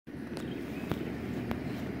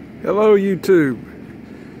Hello YouTube.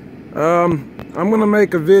 I'm gonna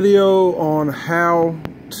make a video on how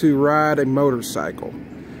to ride a motorcycle.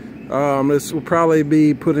 This will probably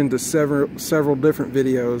be put into several different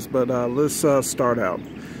videos, but let's start out.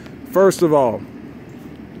 First of all,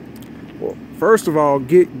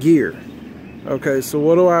 get gear. Okay, so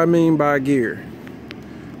what do I mean by gear?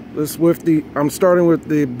 I'm starting with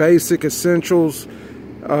the basic essentials,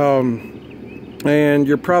 and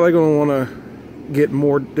you're probably going to want to get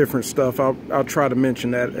more different stuff. I'll try to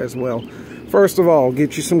mention that as well. First of all,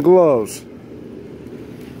 get you some gloves,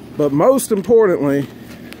 but most importantly,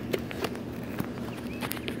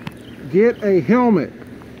 get a helmet.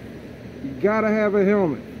 You gotta have a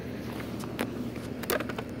helmet.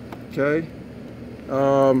 Okay.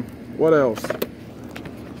 What else?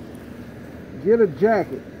 Get a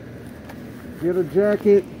jacket. Get a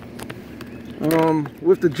jacket.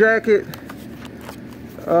 With the jacket,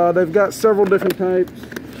 they've got several different types.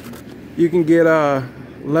 You can get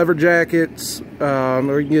leather jackets,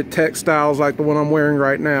 or you can get textiles like the one I'm wearing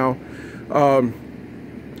right now.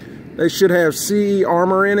 They should have CE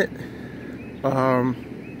armor in it,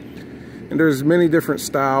 and there's many different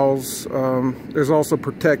styles. There's also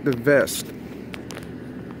protective vest.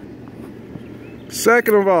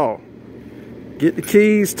 Second of all, get the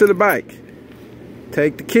keys to the bike.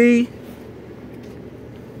 Take the key,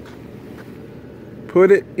 put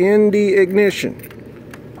it in the ignition,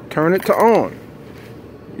 turn it to on.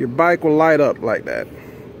 Your bike will light up like that.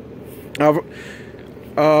 I've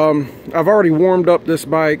already warmed up this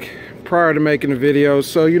bike prior to making the video,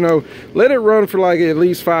 so let it run for like at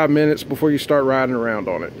least 5 minutes before you start riding around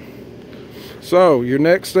on it. So your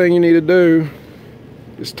next thing you need to do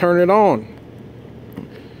is turn it on.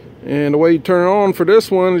 And the way you turn it on for this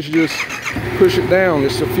one is you just push it down.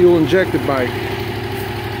 It's a fuel injected bike.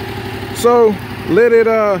 So let it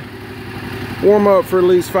warm up for at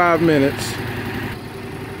least 5 minutes.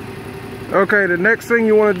 Okay, the next thing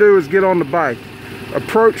you want to do is get on the bike.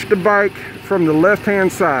 Approach the bike from the left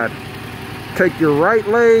hand side. Take your right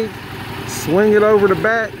leg, swing it over the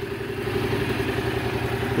back,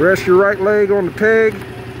 rest your right leg on the peg,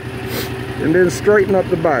 and then straighten up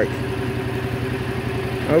the bike.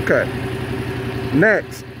 Okay.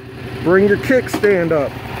 Next, bring your kickstand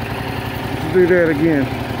up. Let's do that again.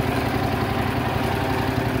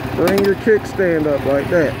 Bring your kickstand up like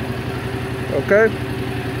that. Okay?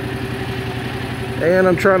 And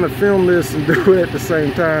I'm trying to film this and do it at the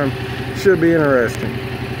same time. Should be interesting.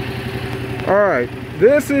 Alright,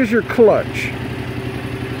 this is your clutch.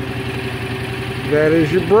 That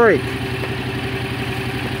is your brake.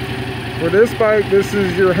 For this bike, this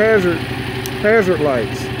is your hazard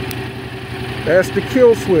lights. That's the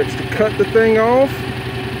kill switch. To cut the thing off,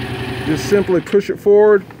 just simply push it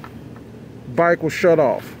forward, bike will shut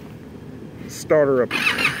off. Start her up.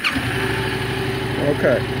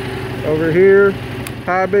 Okay, over here,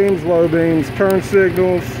 high beams, low beams, turn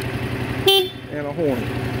signals, and a horn.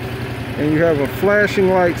 And you have a flashing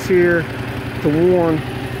lights here to warn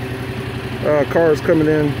cars coming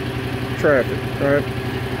in traffic.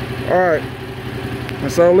 All right,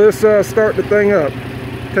 so let's start the thing up.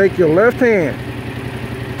 Take your left hand,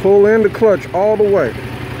 pull in the clutch all the way.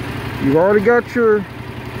 You've already got your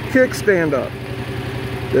kickstand up.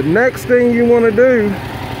 The next thing you want to do,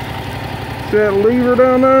 see that lever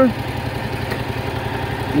down there?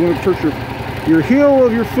 You want to put your heel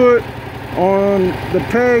of your foot on the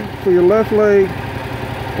peg for your left leg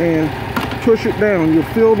and push it down. You'll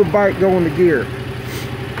feel the bike go into gear.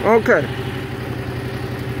 Okay.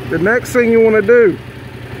 The next thing you want to do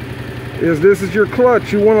is, this is your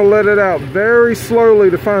clutch. You want to let it out very slowly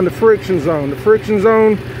to find the friction zone. The friction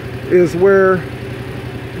zone is where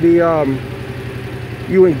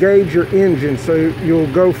you engage your engine, so you'll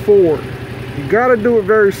go forward. You got to do it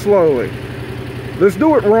very slowly. Let's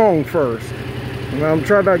do it wrong first. And I'm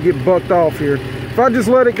trying not to get bucked off here. If I just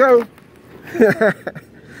let it go,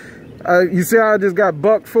 you see how I just got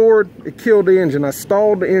bucked forward? It killed the engine. I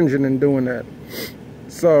stalled the engine in doing that.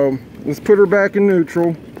 So let's put her back in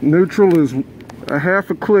neutral. Neutral is a half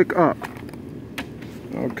a click up.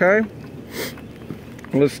 Okay.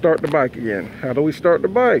 Let's start the bike again. How do we start the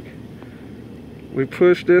bike? We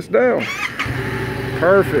push this down.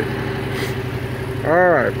 Perfect. All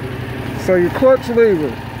right. So your clutch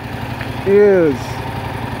lever is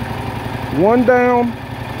one down,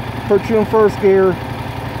 put you in first gear.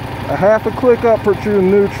 A half a click up, put you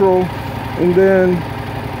in neutral, and then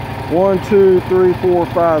 1, 2, 3, 4,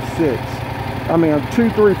 5, 6. I mean 2,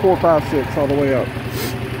 3, 4, 5, 6 all the way up.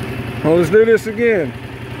 Well, let's do this again.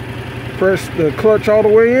 Press the clutch all the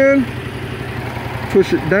way in,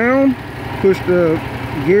 push it down, push the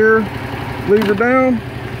gear lever down,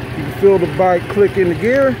 You can feel the bike click into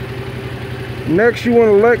gear. Next, you want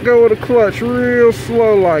to let go of the clutch real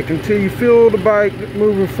slow like until you feel the bike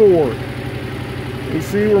moving forward. You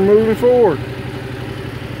see we're moving forward.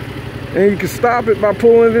 And you can stop it by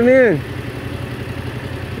pulling it in.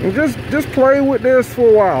 And just play with this for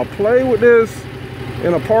a while. Play with this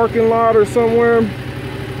in a parking lot or somewhere,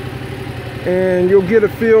 and you'll get a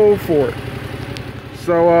feel for it.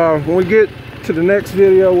 So when we get to the next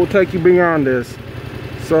video, we'll take you beyond this.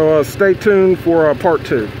 So stay tuned for part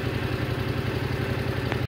 2.